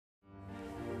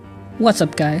What's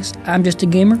up guys, I'm Just a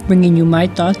Gamer bringing you my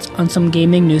thoughts on some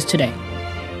gaming news today.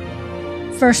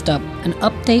 First up, an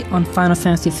update on Final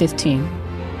Fantasy 15.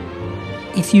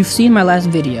 If you've seen my last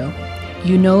video,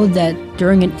 you know that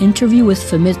during an interview with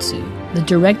Famitsu, the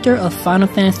director of Final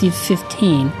Fantasy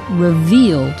 15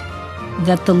 revealed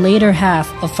that the later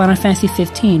half of Final Fantasy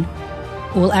 15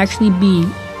 will actually be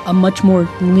a much more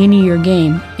linear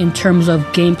game in terms of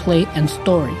gameplay and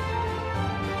story.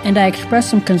 And I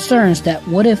expressed some concerns that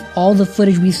what if all the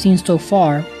footage we've seen so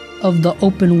far of the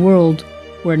open world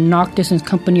where Noctis and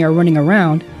company are running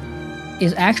around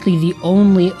is actually the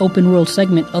only open world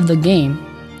segment of the game,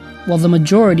 while the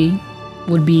majority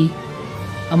would be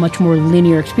a much more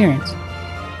linear experience.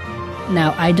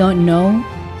 Now, I don't know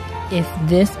if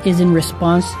this is in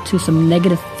response to some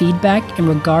negative feedback in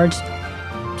regards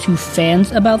to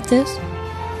fans about this,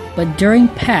 but during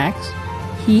PAX,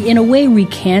 he in a way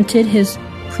recanted his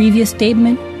previous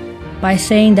statement by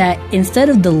saying that instead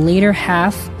of the later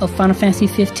half of Final Fantasy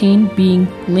 15 being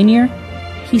linear,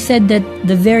 he said that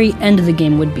the very end of the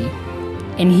game would be.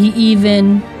 And he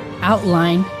even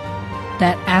outlined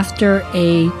that after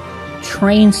a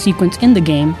train sequence in the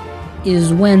game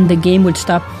is when the game would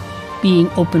stop being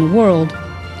open world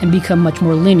and become much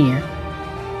more linear.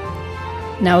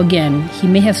 Now again, he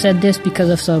may have said this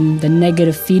because of the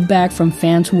negative feedback from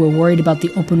fans who were worried about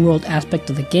the open world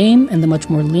aspect of the game and the much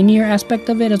more linear aspect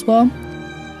of it as well.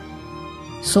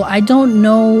 So I don't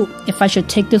know if I should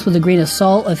take this with a grain of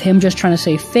salt of him just trying to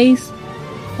save face,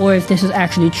 or if this is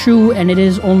actually true and it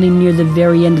is only near the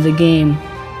very end of the game.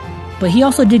 But he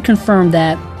also did confirm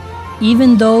that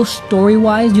even though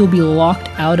story-wise you'll be locked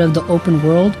out of the open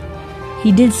world,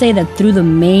 he did say that through the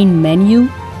main menu,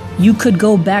 you could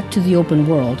go back to the open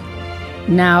world.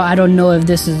 Now, I don't know if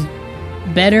this is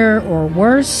better or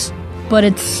worse, but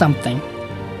it's something.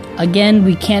 Again,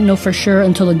 we can't know for sure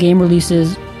until the game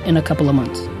releases in a couple of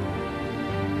months.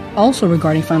 Also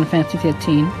regarding Final Fantasy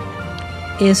 15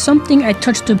 is something I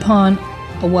touched upon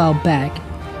a while back.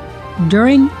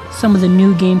 During some of the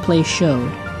new gameplay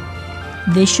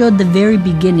they showed the very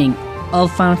beginning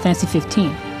of Final Fantasy 15.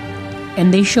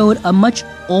 And they showed a much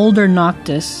older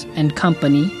Noctis and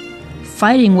company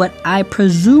fighting what I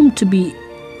presume to be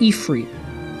Ifrit.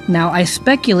 Now, I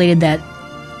speculated that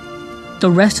the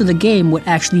rest of the game would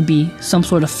actually be some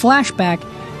sort of flashback,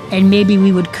 and maybe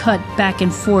we would cut back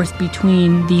and forth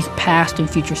between these past and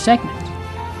future segments.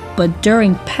 But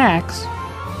during PAX,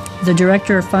 the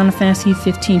director of Final Fantasy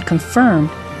 15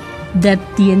 confirmed that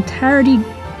the entirety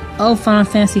of Final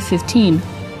Fantasy 15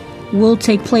 will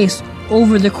take place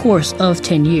over the course of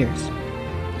 10 years.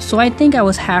 So I think I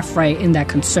was half right in that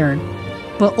concern.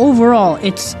 But overall,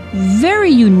 it's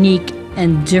very unique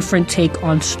and different take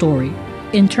on story.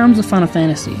 In terms of Final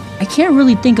Fantasy, I can't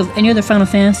really think of any other Final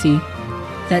Fantasy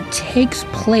that takes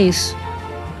place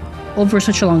over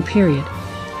such a long period.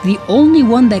 The only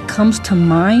one that comes to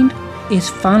mind is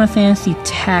Final Fantasy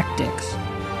Tactics,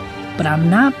 but I'm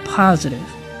not positive.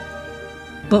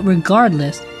 But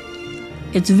regardless,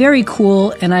 it's very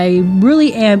cool, and I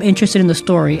really am interested in the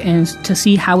story and to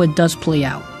see how it does play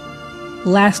out.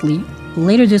 Lastly,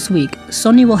 later this week,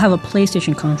 Sony will have a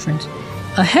PlayStation conference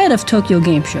ahead of Tokyo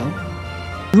Game Show.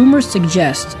 Rumors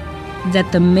suggest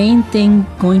that the main thing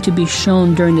going to be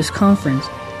shown during this conference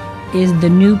is the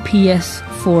new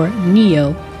PS4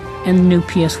 Neo and the new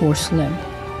PS4 Slim.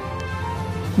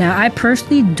 Now, I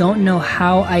personally don't know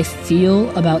how I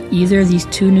feel about either of these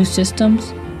two new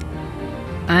systems.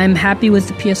 I'm happy with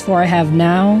the PS4 I have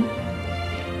now.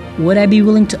 Would I be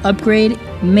willing to upgrade?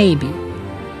 Maybe.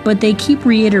 But they keep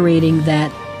reiterating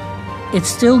that it's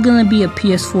still going to be a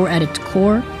PS4 at its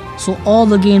core, so all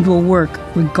the games will work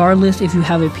regardless if you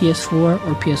have a PS4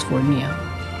 or PS4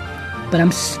 Neo. But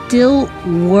I'm still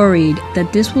worried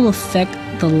that this will affect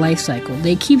the life cycle.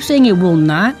 They keep saying it will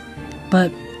not,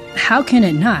 but how can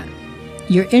it not?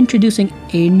 You're introducing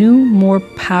a new, more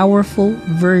powerful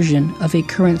version of a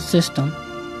current system.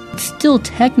 It's still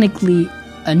technically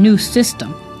a new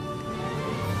system.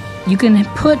 You can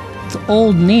put the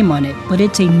old name on it, but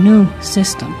it's a new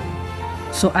system.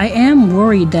 So I am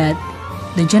worried that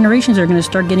the generations are going to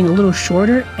start getting a little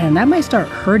shorter, and that might start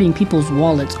hurting people's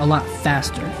wallets a lot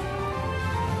faster.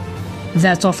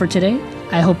 That's all for today.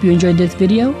 I hope you enjoyed this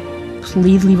video.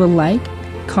 Please leave a like,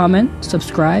 comment,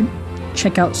 subscribe,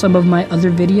 check out some of my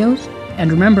other videos,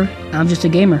 and remember, I'm just a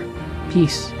gamer.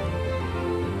 Peace.